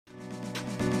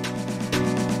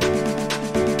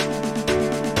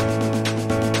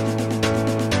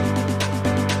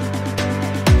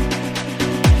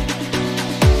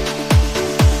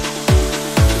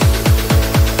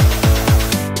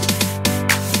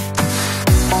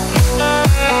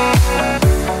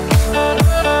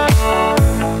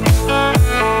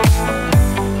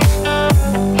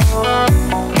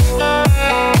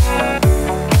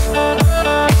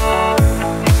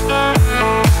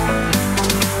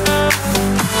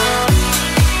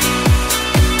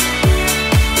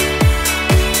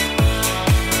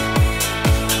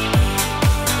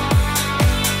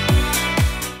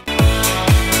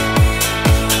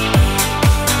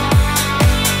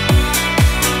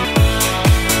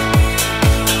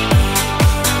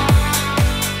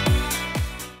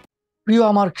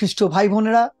প্রিয় আমার খ্রিস্ট ভাই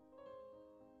বোনেরা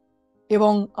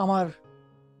এবং আমার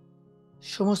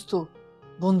সমস্ত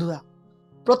বন্ধুরা,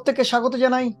 প্রত্যেককে স্বাগত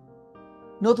জানাই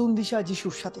নতুন দিশা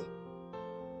যিশুর সাথে।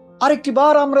 আরেকটি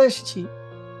বার আমরা এসেছি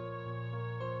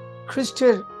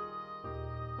খ্রিস্টের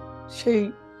সেই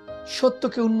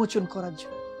সত্যকে উন্মোচন করার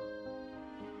জন্য।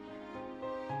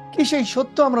 কি সেই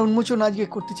সত্য আমরা উন্মোচন আজকে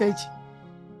করতে চাইছি?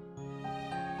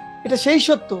 এটা সেই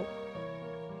সত্য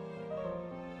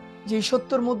যে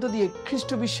সত্যের মধ্য দিয়ে খ্রিস্ট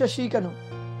বিশ্বাসী কেন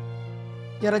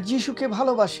যারা যিশুকে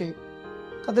ভালোবাসে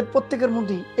তাদের প্রত্যেকের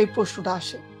মধ্যেই এই প্রশ্নটা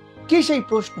আসে। কি সেই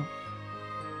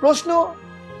প্রশ্ন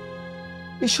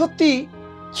এই সত্যি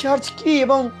চার্চ কি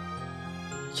এবং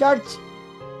চার্চ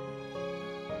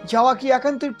যাওয়া কি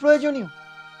একান্তই প্রয়োজনীয়?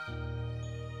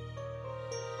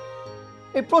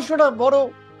 এই প্রশ্নটা বড়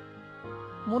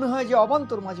মনে হয় যে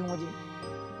অবান্তর মাঝে মাঝে।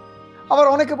 আবার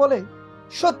অনেকে বলে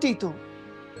সত্যি তো,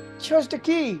 চার্চটা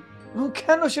কি এবং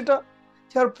কেন সেটা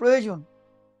যার প্রয়োজন?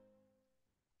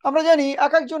 আমরা জানি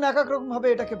এক একজন এক এক রকম ভাবে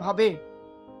এটাকে ভাবে।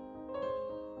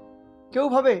 কেউ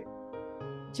ভাবে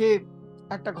যে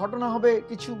একটা ঘটনা হবে,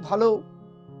 কিছু ভালো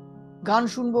গান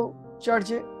শুনবো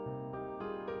চার্চে।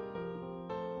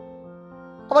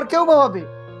 আবার কেউ বা ভাবে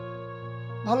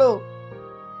ভালো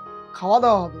খাওয়া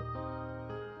দাওয়া হবে।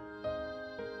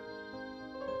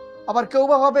 আবার কেউ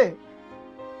বা ভাবে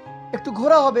একটু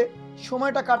ঘোরা হবে,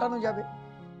 সময়টা কাটানো যাবে।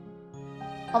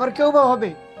 আবার কেউ বা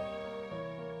ভাবে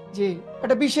যে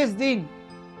একটা বিশেষ দিন,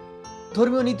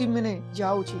 ধর্মীয় নীতি মেনে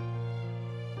যাওয়া উচিত।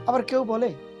 আবার কেউ বলে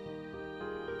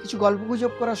কিছু গল্প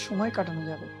গুজব করার সময় কাটানো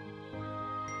যাবে।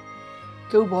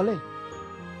 কেউ বলে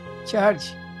চার্চ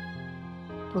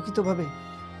প্রকৃতভাবে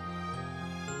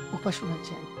উপাসনার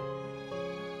জায়গা।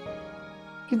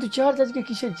 কিন্তু চার্চ আজকে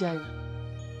কিসের জায়গা?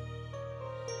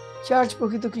 চার্চ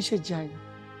প্রকৃত কিসের জায়গা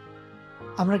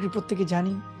আমরা কি প্রত্যেকে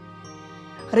জানি?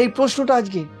 আর এই প্রশ্নটা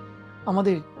আজকে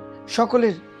আমাদের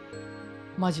সকলের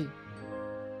মাঝে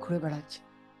ঘুরে বেড়াচ্ছে।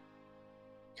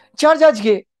 চার্চ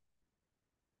আজকে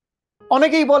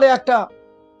অনেকেই বলে একটা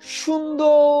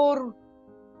সুন্দর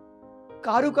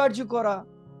কারুকার্য করা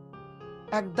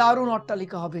এক দারুণ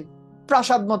অট্টালিকা হবে,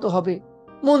 প্রাসাদ মতো হবে,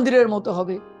 মন্দিরের মতো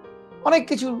হবে, অনেক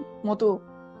কিছুর মতো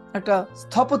একটা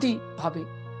স্থপতি ভাবে।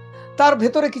 তার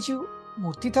ভেতরে কিছু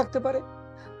মূর্তি থাকতে পারে,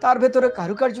 তার ভেতরে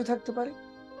কারুকার্য থাকতে পারে,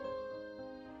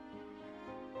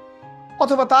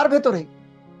 অথবা তার ভেতরে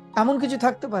এমন কিছু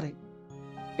থাকতে পারে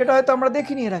যেটা হয়তো আমরা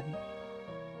দেখিনি এর আগে,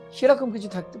 সেরকম কিছু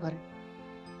থাকতে পারে।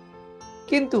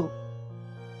 কিন্তু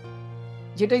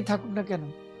যেটাই থাকুক না কেন,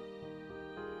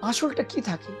 আসলটা কি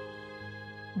থাকে?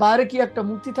 বাইরে কি একটা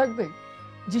মূর্তি থাকবে,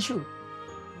 যিশু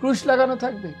ক্রুশ লাগানো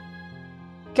থাকবে?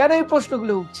 কেন এই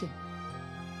প্রশ্নগুলো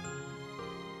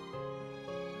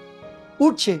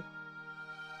উঠছে?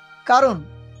 কারণ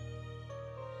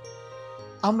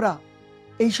আমরা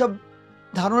এইসব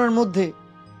ধারণার মধ্যে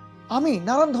আমি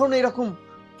নানান ধরনের এরকম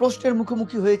প্রশ্নের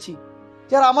মুখোমুখি হয়েছি,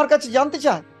 যারা আমার কাছে জানতে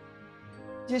চায়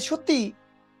যে সত্যি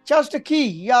চার্চটা কি।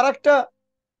 আর একটা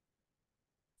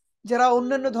যারা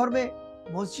অন্যান্য ধর্মে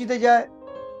মসজিদে যায়,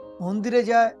 মন্দিরে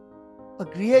যায় বা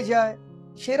গৃহে যায়,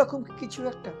 সেরকম কিছু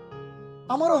একটা।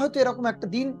 আমারও হয়তো এরকম একটা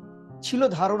দিন ছিল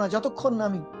ধারণা, যতক্ষণ না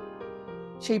আমি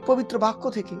সেই পবিত্র বাক্য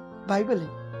থেকে, বাইবেলে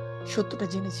সত্যটা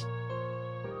জেনেছি।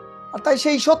 আর তাই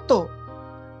সেই সত্য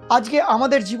আজকে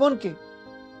আমাদের জীবনকে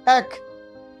এক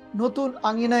নতুন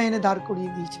আঙিনায় এনে দাঁড়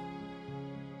করিয়ে দিয়েছে।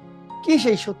 কি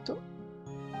সেই সত্য?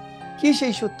 কি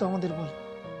সেই সত্য আমাদের বলে?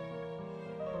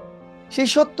 সেই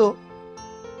সত্য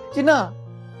যে না,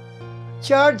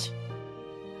 চার্চ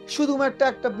শুধুমাত্র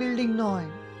একটা বিল্ডিং নয়।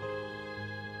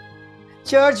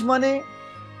 চার্চ মানে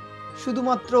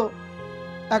শুধুমাত্র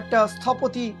একটা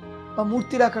স্থপতি বা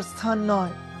মূর্তি রাখার স্থান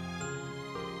নয়।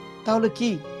 তাহলে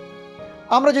কি?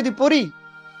 আমরা যদি পড়ি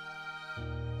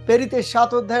প্রেরিত 7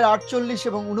 অধ্যায়ের 48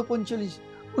 এবং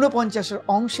 49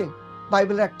 অংশে,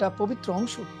 বাইবেলের একটা পবিত্র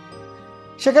অংশ,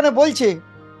 সেখানে বলছে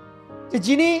যে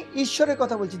যিনি ঈশ্বরের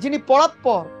কথা বলছে, যিনি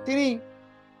পরাৎপর, তিনি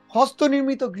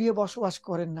হস্তনির্মিত গৃহে বসবাস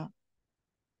করেন না।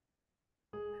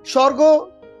 স্বর্গ,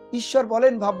 ঈশ্বর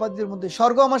বলেন ভাববাদীদের মধ্যে,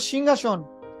 স্বর্গ আমার সিংহাসন,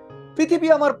 পৃথিবী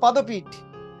আমার পাদপীঠ।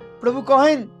 প্রভু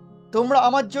কহেন তোমরা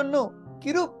আমার জন্য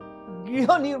কিরূপ গৃহ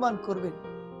নির্মাণ করবে,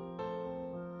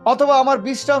 অথবা আমার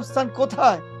বিশ্রাম স্থান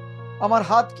কোথায়, আমার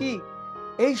হাত কি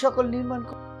এই সকল নির্মাণ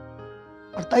করে।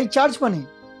 আর তাই চার্চ মানে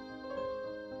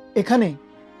এখানে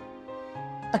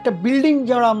একটা বিল্ডিং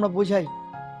যারা আমরা বোঝাই,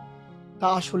 তা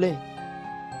আসলে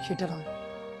সেটা নয়।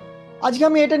 আজকে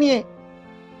আমি এটা নিয়ে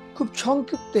খুব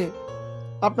সংক্ষিপ্তে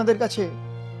আপনাদের কাছে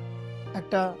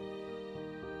একটা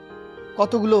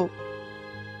কতগুলো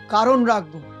কারণ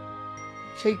রাখবো।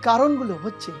 সেই কারণগুলো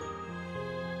হচ্ছে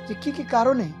যে কি কি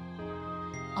কারণে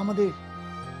আমাদের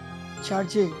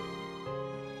চার্চে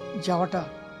যাওয়াটা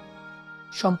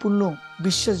সম্পূর্ণ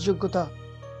বিশ্বাসযোগ্যতা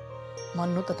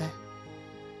মান্যতা দেয়।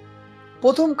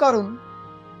 প্রথম কারণ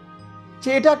যে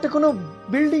এটা একটা কোনো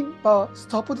বিল্ডিং বা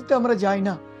স্থপতিতে আমরা যাই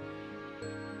না,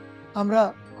 আমরা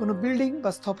কোনো বিল্ডিং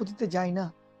বা স্থপতিতে যাই না।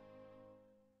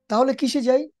 তাহলে কিসে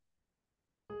যাই?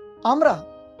 আমরা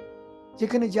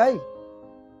যেখানে যাই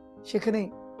সেখানে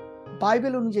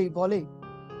বাইবেল অনুযায়ী বলে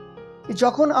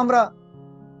যখন আমরা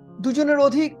দুজনের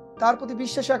অধিক তার প্রতি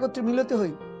বিশ্বাস একত্রে মিলিত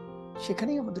হই,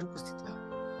 সেখানেই আমাদের উপস্থিতি হয়।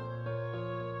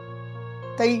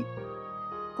 তাই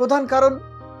প্রধান কারণ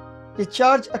যে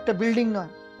চার্চ একটা বিল্ডিং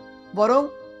নয়, বরং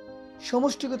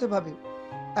সমষ্টিগতভাবে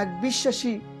এক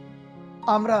বিশ্বাসী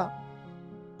আমরা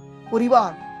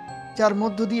পরিবার, যার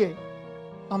মধ্য দিয়ে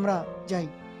আমরা যাই।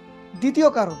 দ্বিতীয়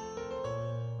কারণ,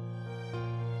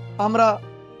 আমরা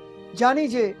জানি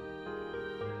যে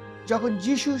যখন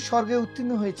যিশু স্বর্গে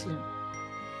উত্তীর্ণ হয়েছিলেন,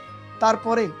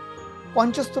 তারপরে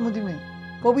পঞ্চস্তম দিনে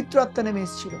পবিত্র আত্মা নেমে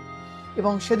এসেছিল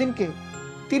এবং সেদিনকে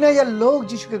 3000 লোক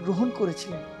যিশুকে গ্রহণ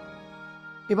করেছিলেন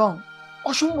এবং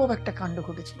অসম্ভব একটা কাণ্ড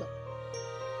ঘটেছিল।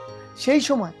 সেই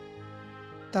সময়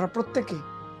তারা প্রত্যেকে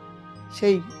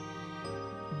সেই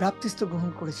ব্যাপ্তিস্ত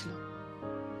গ্রহণ করেছিল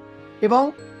এবং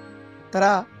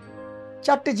তারা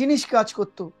 4টে জিনিস কাজ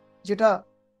করত, যেটা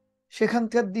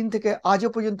সেখানকার দিন থেকে আজও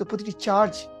পর্যন্ত প্রতিটি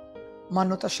চার্চ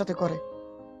মান্যতার সাথে করে।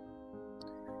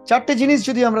 4টে জিনিস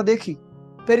যদি আমরা দেখি,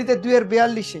 পেরিতে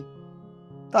 2:42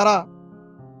 তারা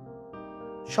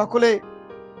সকলে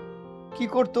কি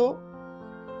করত?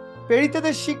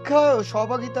 পেরিতেদের শিক্ষা ও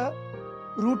সহভাগিতা,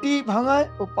 রুটি ভাঙায়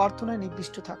ও প্রার্থনায়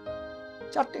নির্দিষ্ট থাকা।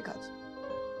 4টে কাজ: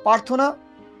 প্রার্থনা,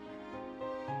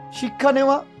 শিক্ষা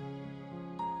নেওয়া,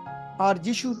 আর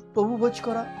যিশুর প্রভুভোজ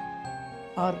করা,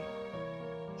 আর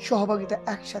সহভাগিতা,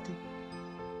 একসাথে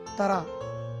তারা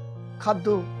খাদ্য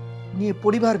নিয়ে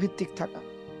পরিবার ভিত্তিক থাকা।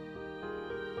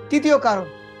 তৃতীয়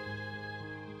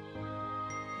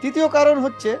কারণ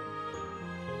হচ্ছে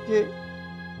যে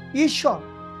ঈশ্বর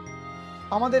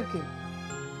আমাদেরকে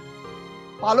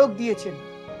পালক দিয়েছেন।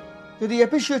 যদি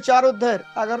এফেসীয়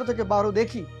 4:11-12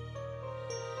 দেখি,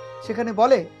 সেখানে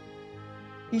বলে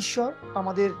ঈশ্বর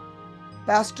আমাদের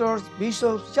প্যাস্টরস,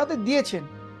 বিশপস যাতে দিয়েছেন,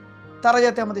 তারা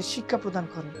যাতে আমাদের শিক্ষা প্রদান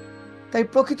করেন। তাই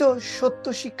প্রকৃত সত্য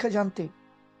শিক্ষা জানতে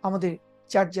আমাদের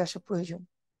চার্চে আসা প্রয়োজন।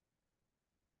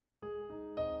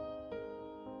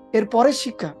 এর পরের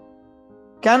শিক্ষা,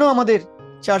 কেন আমাদের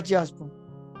চার্চে আসব?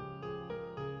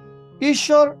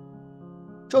 ঈশ্বর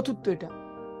চতুর্থ, এটা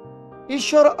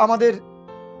ঈশ্বর আমাদের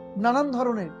নানান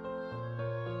ধরনের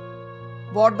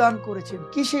বরদান করেছেন।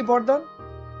 কি সেই বরদান?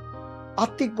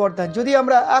 আত্মিক বরদান। যদি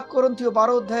আমরা 1 কোরিন্থীয়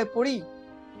 12 পড়ি,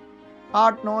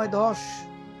 8, 9, 10,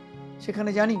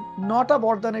 সেখানে জানি 9টা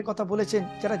বরদানের কথা বলেছেন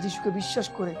যারা যিশুকে বিশ্বাস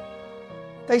করে।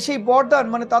 তাই সেই বরদান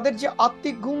মানে তাদের যে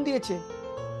আত্মিক গুণ দিয়েছে,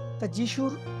 তা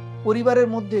যিশুর পরিবারের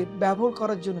মধ্যে ব্যবহার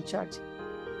করার জন্য চার্চ।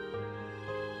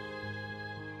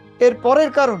 এর পরের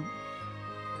কারণ,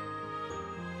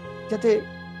 যাতে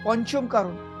পঞ্চম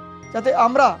কারণ, যাতে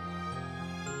আমরা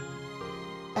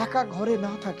একা ঘরে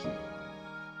না থাকি,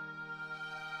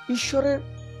 ঈশ্বরের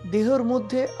দেহের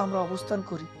মধ্যে আমরা অবস্থান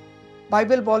করি।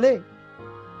 বাইবেল বলে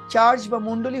চার্চ বা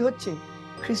মণ্ডলী হচ্ছে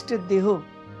খ্রিস্টের দেহ,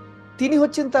 তিনি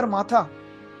হচ্ছেন তার মাথা,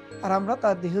 আর আমরা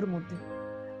তার দেহের মধ্যে।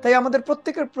 তাই আমাদের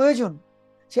প্রত্যেকের প্রয়োজন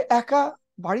যে একা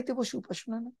বাড়িতে বসে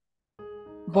উপাসনা না,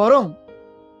 বরং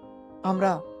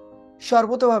আমরা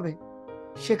সর্বতভাবে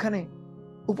সেখানে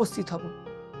উপস্থিত হব।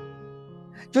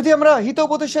 যদি আমরা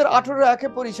হিতোপদেশের 18:1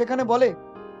 পড়ি, সেখানে বলে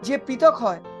যে পৃথক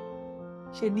হয়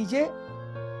সে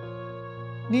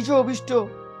নিজ অভিষ্ট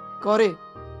করে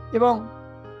এবং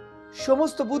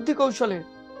সমস্ত বুদ্ধি কৌশলের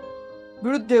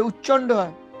বিরুদ্ধে উচ্চণ্ড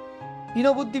হয়।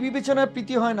 হীনবুদ্ধি বিবেচনায়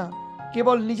প্রীতি হয় না,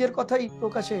 কেবল নিজের কথাই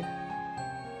প্রকাশে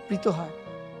প্রীত হয়।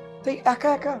 তাই একা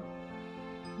একা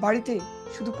বাড়িতে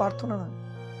শুধু প্রার্থনা নয়,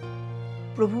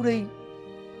 প্রভুর এই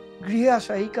গৃহে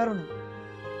আসা এই কারণে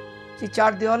যে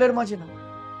 4 দেওয়ালের মাঝে না,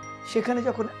 সেখানে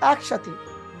যখন একসাথে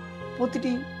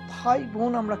প্রতিটি ভাই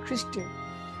বোন আমরা খ্রিস্টে,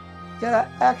 যারা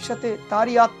একসাথে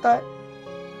তারই আত্মায়,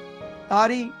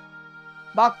 তারই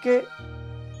বাক্যে,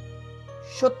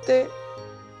 সত্যে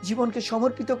জীবনকে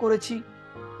সমর্পিত করেছি,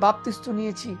 বাপ্তিস্ত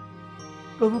নিয়েছি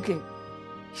প্রভুকে,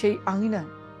 সেই আঙিনায়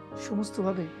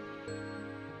সমস্তভাবে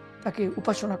তাকে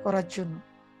উপাসনা করার জন্য।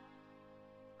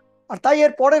 আর তাই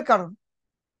এর পরের কারণ,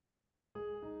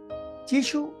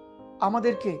 যিশু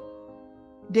আমাদেরকে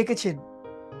ডেকেছেন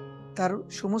তার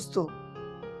সমস্ত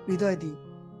হৃদয় দিয়ে।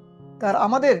 তার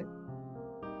আমাদের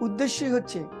উদ্দেশ্যই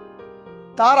হচ্ছে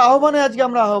তার আহ্বানে আজকে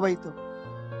আমরা আহ্বায়িত।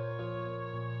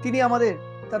 তিনি আমাদের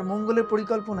তার মঙ্গলের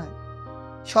পরিকল্পনায়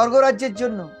স্বর্গরাজ্যের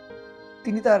জন্য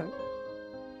তিনি তার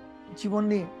জীবন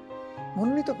নিয়ে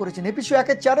মনোনীত করেছেন। এপিসো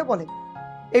 1:4 বলে,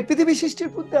 এই পৃথিবী সৃষ্টির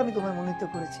পূর্বে আমি তোমায় মনোনীত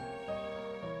করেছি।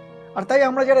 আর তাই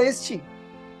আমরা যারা এসছি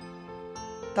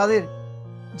তাদের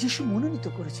যিশু মনোনীত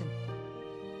করেছেন।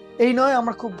 এই নয়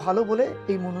আমরা খুব ভালো বলে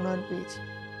এই মনোনয়ন পেয়েছি।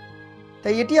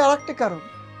 তাই এটি আর একটা কারণ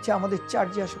যে আমাদের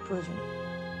চার্চে আসা প্রয়োজন।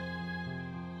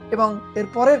 এবং এর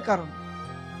পরের কারণ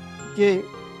যে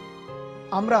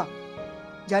আমরা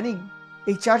জানি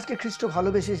এই চার্চকে খ্রিস্ট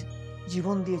ভালোবেসে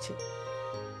জীবন দিয়েছে,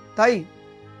 তাই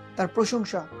তার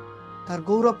প্রশংসা, তার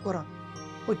গৌরব করা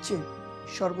হচ্ছে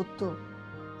সর্বত্র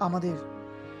আমাদের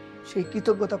সেই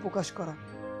কৃতজ্ঞতা প্রকাশ করা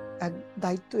এক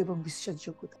দায়িত্ব এবং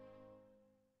বিশ্বাসযোগ্যতা।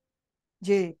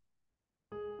 যে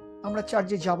আমরা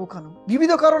চার্চে যাবো কেন,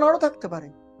 বিবিধ কারণ আরো থাকতে পারে,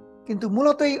 কিন্তু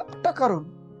মূলত এই একটা কারণ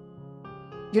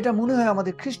যেটা মনে হয়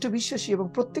আমাদের খ্রিস্ট বিশ্বাসী এবং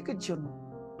প্রত্যেকের জন্য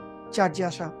চার্চে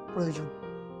আসা প্রয়োজন।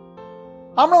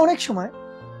 আমরা অনেক সময়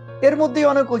এর মধ্যে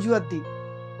অনেক অজুহাত দিই।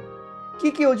 কি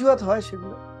কি অজুহাত হয়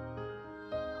সেগুলো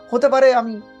হতে পারে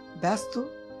আমি ব্যস্ত,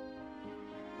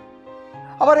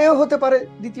 আবার এও হতে পারে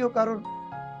দ্বিতীয় কারণ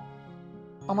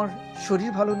আমার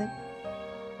শরীর ভালো নেই,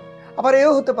 আবার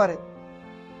এও হতে পারে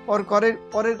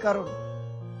পরের কারণ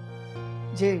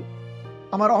যে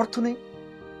আমার অর্থ নেই,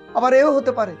 আবার এও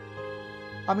হতে পারে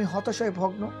আমি হতাশায়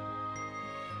ভগ্ন,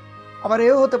 আবার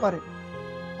এও হতে পারে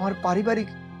আমার পারিবারিক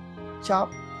চাপ,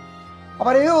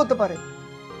 আবার এও হতে পারে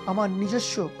আমার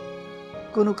নিজস্ব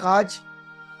কোনো কাজ,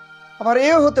 আবার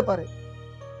এও হতে পারে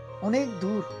অনেক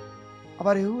দূর,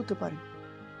 আবার এও হতে পারে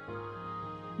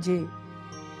যে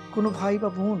কোনো ভাই বা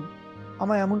বোন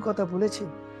আমায় এমন কথা বলেছে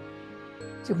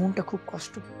যে মনটা খুব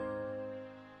কষ্ট।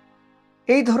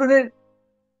 এই ধরনের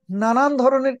নানান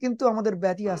ধরনের কিন্তু আমাদের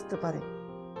ব্যাধি আসতে পারে,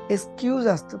 এক্সকিউজ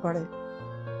আসতে পারে,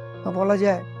 বা বলা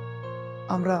যায়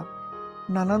আমরা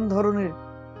নানান ধরনের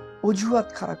অজুহাত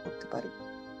খাড়া করতে পারি।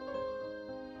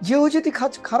 যে অজুহাতই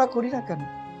খাড়া করি না কেন,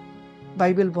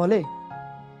 বাইবেল বলে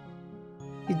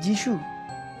যে যিশু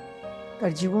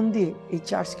তার জীবন দিয়ে এই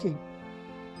চার্চকে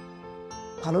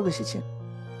ভালোবেসেছেন।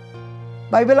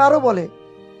 বাইবেল আরো বলে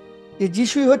যে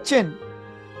যিশুই হচ্ছেন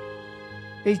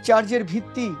এই চার্চের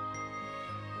ভিত্তি,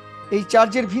 এই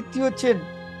চার্চের ভিত্তি হচ্ছেন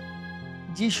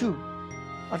যিশু।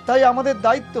 আর তাই আমাদের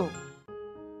দায়িত্ব,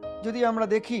 যদি আমরা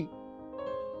দেখি,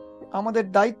 আমাদের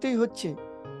দায়িত্বই হচ্ছে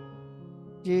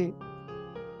যে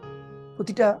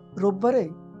প্রতিটা রোববারে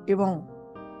এবং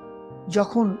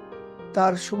যখন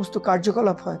তার সমস্ত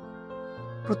কার্যকলাপ হয়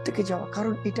প্রত্যেকে যাওয়া।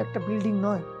 কারণ এটা একটা বিল্ডিং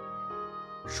নয়,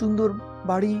 সুন্দর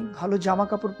বাড়ি, ভালো জামা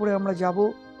কাপড় পরে আমরা যাব,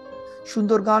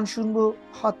 সুন্দর গান শুনবো,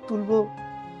 হাত তুলবো,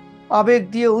 আবেগ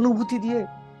দিয়ে, অনুভূতি দিয়ে।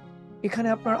 এখানে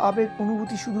আপনার আবেগ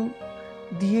অনুভূতি শুধু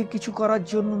দিয়ে কিছু করার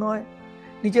জন্য নয়,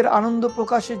 নিজের আনন্দ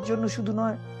প্রকাশের জন্য শুধু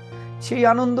নয়, সেই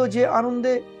আনন্দ যে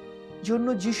আনন্দে জন্য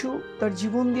যিশু তার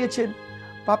জীবন দিয়েছেন,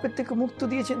 পাপের থেকে মুক্ত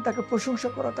দিয়েছেন, তাকে প্রশংসা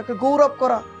করা, তাকে গৌরব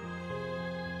করা।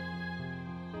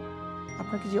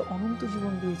 আপনাকে যে অনন্ত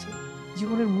জীবন দিয়েছে,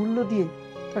 জীবনের মূল্য দিয়ে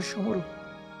তার সমরূপ।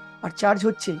 আর চার্চ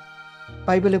হচ্ছে,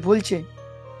 বাইবেলে বলছে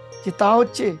যে তা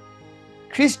হচ্ছে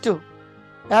খ্রিস্ট।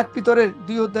 1 পিতরের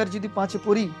 2 যদি 5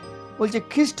 পড়ি, বলছে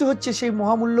খ্রিস্ট হচ্ছে সেই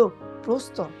মহামূল্য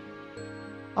প্রস্তর।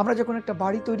 আমরা যখন একটা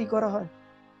বাড়ি তৈরি করা হয়,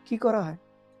 কি করা হয়?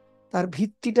 তার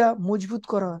ভিত্তিটা মজবুত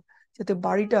করা হয়, যাতে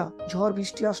বাড়িটা ঝড়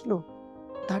বৃষ্টি আসলো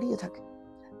দাঁড়িয়ে থাকে।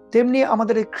 তেমনি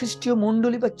আমাদের এই খ্রিস্টীয়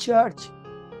মণ্ডলী বা চার্চ,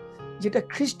 যেটা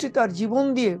খ্রিস্ট তার জীবন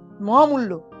দিয়ে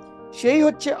মহামূল্য, সেই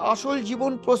হচ্ছে আসল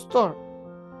জীবন প্রস্তর,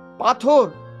 পাথর,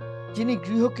 যিনি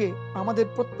গৃহকে, আমাদের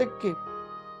প্রত্যেককে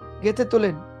গেঁথে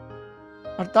তোলেন।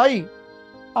 আর তাই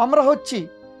আমরা হচ্ছি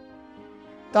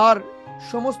তার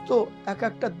সমস্ত এক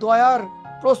একটা দয়ার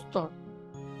প্রস্তর।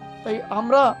 তাই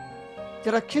আমরা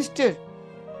যারা খ্রিস্টের,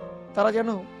 তারা যেন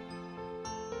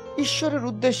ঈশ্বরের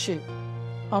উদ্দেশ্যে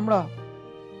আমরা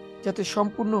যাতে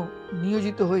সম্পূর্ণ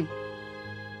নিয়োজিত হই,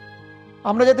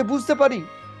 আমরা যাতে বুঝতে পারি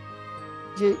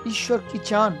যে ঈশ্বর কি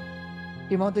চান,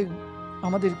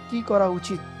 আমাদের কি করা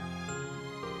উচিত।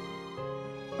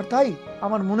 আর তাই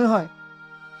আমার মনে হয়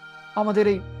আমাদের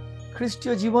এই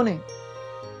খ্রিস্টীয় জীবনে,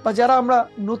 বা যারা আমরা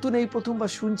নতুন এই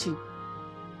প্রথমবার শুনছি,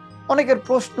 অনেকের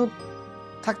প্রশ্ন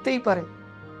থাকতেই পারে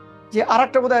যে আর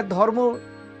একটা বোধহয় ধর্ম,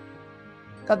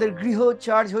 তাদের গৃহ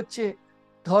চার্চ হচ্ছে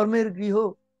ধর্মের গৃহ,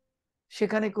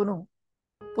 সেখানে কোনো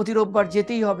প্রতি রোববার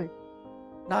যেতেই হবে,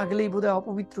 না গেলেই বোধহয়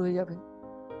অপবিত্র হয়ে যাবে।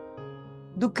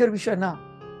 দুঃখের বিষয় না,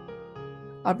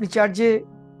 আপনি চার্চে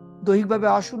দৈহিকভাবে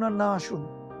আসুন আর না আসুন,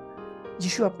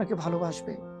 যিশু আপনাকে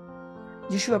ভালোবাসবে,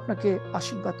 যিশু আপনাকে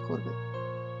আশীর্বাদ করবে।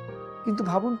 কিন্তু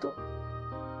ভাবুন তো,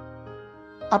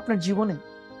 আপনার জীবনে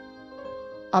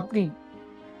আপনি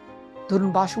ধরুন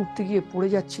বাস উঠতে গিয়ে পড়ে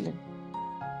যাচ্ছিলেন,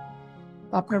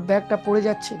 আপনার ব্যাগটা পড়ে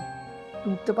যাচ্ছে,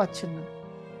 উঠতে পারছেন না,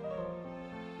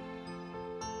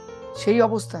 সেই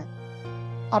অবস্থায়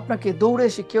আপনাকে দৌড়ে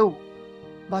এসে কেউ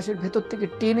বাসের ভেতর থেকে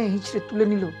টেনে হিঁচড়ে তুলে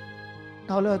নিল,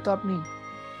 তাহলে হয়তো আপনি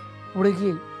পড়ে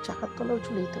গিয়ে চাকার তলাও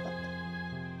চলে যেতে পারতেন।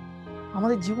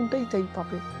 আমাদের জীবনটাই তাই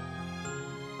পাপে।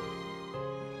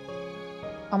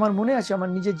 আমার মনে আছে আমার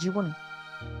নিজের জীবনে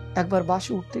একবার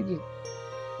বাসে উঠতে গিয়ে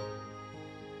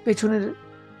পেছনের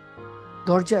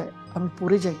দরজায় আমি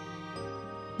পড়ে যাই।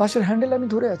 বাসের হ্যান্ডেল আমি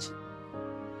ধরে আছি,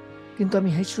 কিন্তু আমি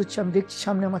হেঁচড়ছি, আমি দেখছি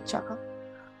সামনে আমার চাকা।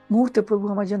 মুহূর্তে প্রভু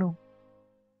আমার যেন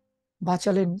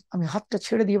বাঁচালেন। আমি হাতটা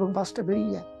ছেড়ে দিই এবং বাসটা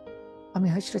বেরিয়ে যায়। আমি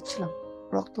হেঁচড়াচ্ছিলাম,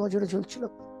 রক্ত অজরে জ্বলছিল।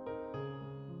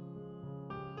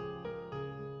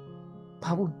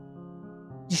 ভাবুন,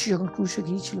 যিশু যখন ক্রুশে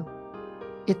গিয়েছিল,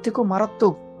 এর থেকেও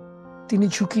মারাত্মক তিনি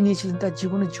ঝুঁকি নিয়েছিলেন, তার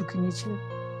জীবনের ঝুঁকি নিয়েছিলেন।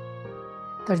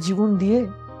 তার জীবন দিয়ে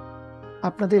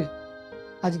আপনাদের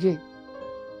আজকে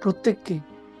প্রত্যেককে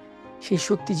সেই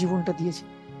সত্যি জীবনটা দিয়েছে।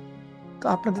 তো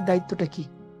আপনাদের দায়িত্বটা কি?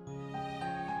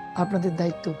 আপনাদের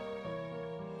দায়িত্ব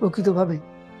প্রকৃতভাবে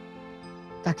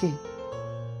তাকে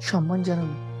সম্মান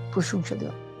জানানো, প্রশংসা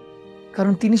দেওয়া।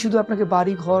 কারণ তিনি শুধু আপনাকে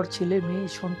বাড়ি ঘর, ছেলে মেয়ে,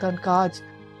 সন্তান, কাজ,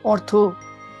 অর্থ,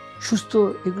 সুস্থ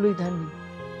এগুলোই দেননি।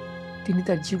 তিনি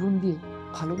তার জীবন দিয়ে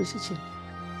ভালোবেসেছেন।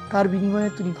 তার বিনিময়ে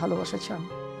তিনি ভালোবাসা চান।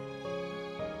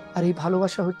 আর এই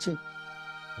ভালোবাসা হচ্ছে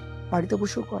বাড়িতে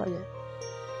বসেও করা যায়।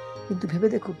 কিন্তু ভেবে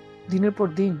দেখুন, দিনের পর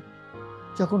দিন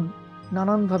যখন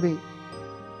নানানভাবে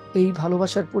এই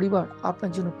ভালোবাসার পরিবার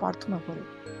আপনার জন্য প্রার্থনা করে,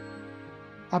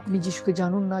 আপনি যিশুকে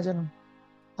জানুন না জানুন,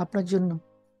 আপনার জন্য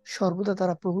সর্বদা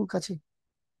তারা প্রভুর কাছে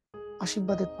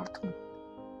আশীর্বাদের প্রার্থনা।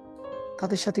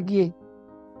 তাদের সাথে গিয়ে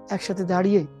একসাথে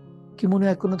দাঁড়িয়ে কি মনে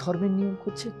হয় কোনো ধর্মের নিয়ম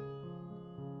করছে?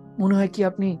 মনে হয় কি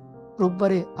আপনি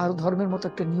রোববারে আরো ধর্মের মতো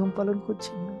একটা নিয়ম পালন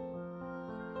করছেন? না,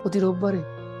 প্রতি রোববারে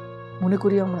মনে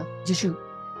করি আমরা যিশু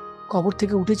কবর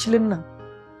থেকে উঠেছিলেন না,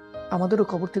 আমাদেরও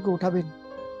কবর থেকে উঠাবেন,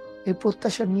 এই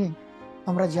প্রত্যাশা নিয়ে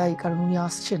আমরা যাই। কারণ উনি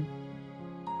আসছেন।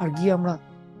 আর গিয়ে আমরা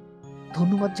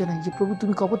ধন্যবাদ জানাই যে প্রভু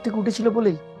তুমি কবর থেকে উঠেছিল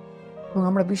বলেই, এবং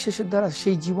আমরা বিশ্বাসের দ্বারা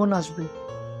সেই জীবন আসবে।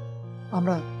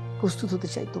 আমরা প্রস্তুত হতে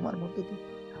চাই তোমার মধ্যে দিয়ে।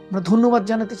 আমরা ধন্যবাদ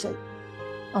জানাতে চাই।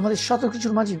 আমাদের শত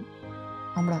কিছুর মাঝে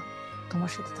আমরা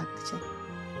তোমার সাথে থাকতে চাই,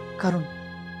 কারণ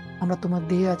আমরা তোমার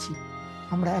দেহে আছি,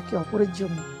 আমরা একে অপরের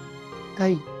জন্য।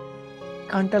 তাই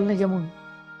কান টানলে যেমন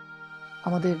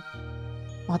আমাদের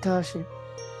মাথা আসে,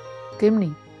 তেমনি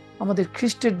আমাদের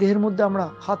খ্রিস্টের দেহের মধ্যে আমরা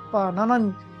হাত পা নানান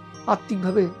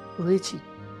আত্মিকভাবে রয়েছি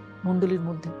মণ্ডলীর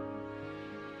মধ্যে।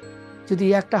 যদি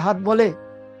একটা হাত বলে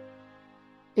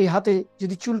এই হাতে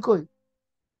যদি চুলকোয়,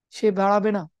 সে বাড়াবে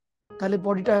না, তাহলে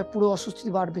বডিটা পুরো অস্বস্তি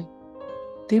বাড়বে।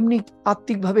 তেমনি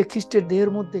আত্মিকভাবে খ্রিস্টের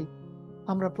দেহের মধ্যে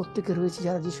আমরা প্রত্যেকে রয়েছি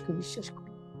যারা যিশুকে বিশ্বাস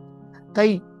করি।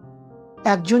 তাই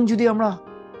একজন যদি আমরা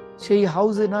সেই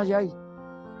হাউসে না যাই,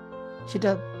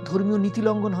 সেটা ধর্মীয় নীতি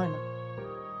লঙ্ঘন হয় না,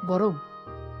 বরং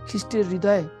খ্রিস্টের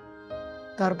হৃদয়ে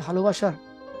তার ভালোবাসার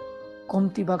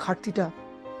কমতি বা ঘাটতিটা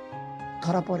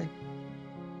ধরা পড়ে।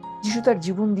 যিশু তার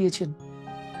জীবন দিয়েছেন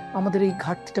আমাদের এই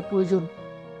ঘাটতিটা প্রয়োজন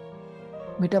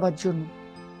মেটাবার জন্য,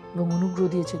 এবং অনুগ্রহ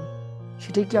দিয়েছেন।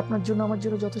 সেটাই কি আপনার জন্য আমার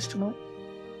জন্য যথেষ্ট নয়?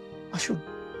 আসুন,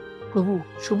 প্রভু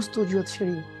সমস্ত অজুহাত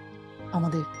সেরিয়ে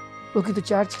আমাদের প্রকৃত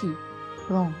চার্চ কি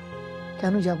এবং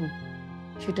কেন যাব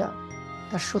সেটা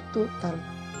তার সত্য, তার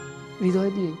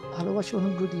হৃদয় দিয়ে, ভালোবাসা,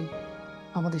 অনুগ্রহ দিয়ে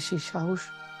আমাদের সেই সাহস,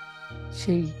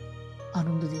 সেই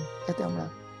আনন্দ দিন, যাতে আমরা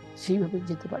সেইভাবে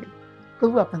যেতে পারি।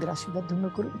 প্রভু আপনাদের আশীর্বাদ ধন্য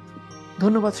করুন।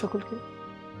 ধন্যবাদ সকলকে।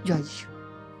 জয় যিশু।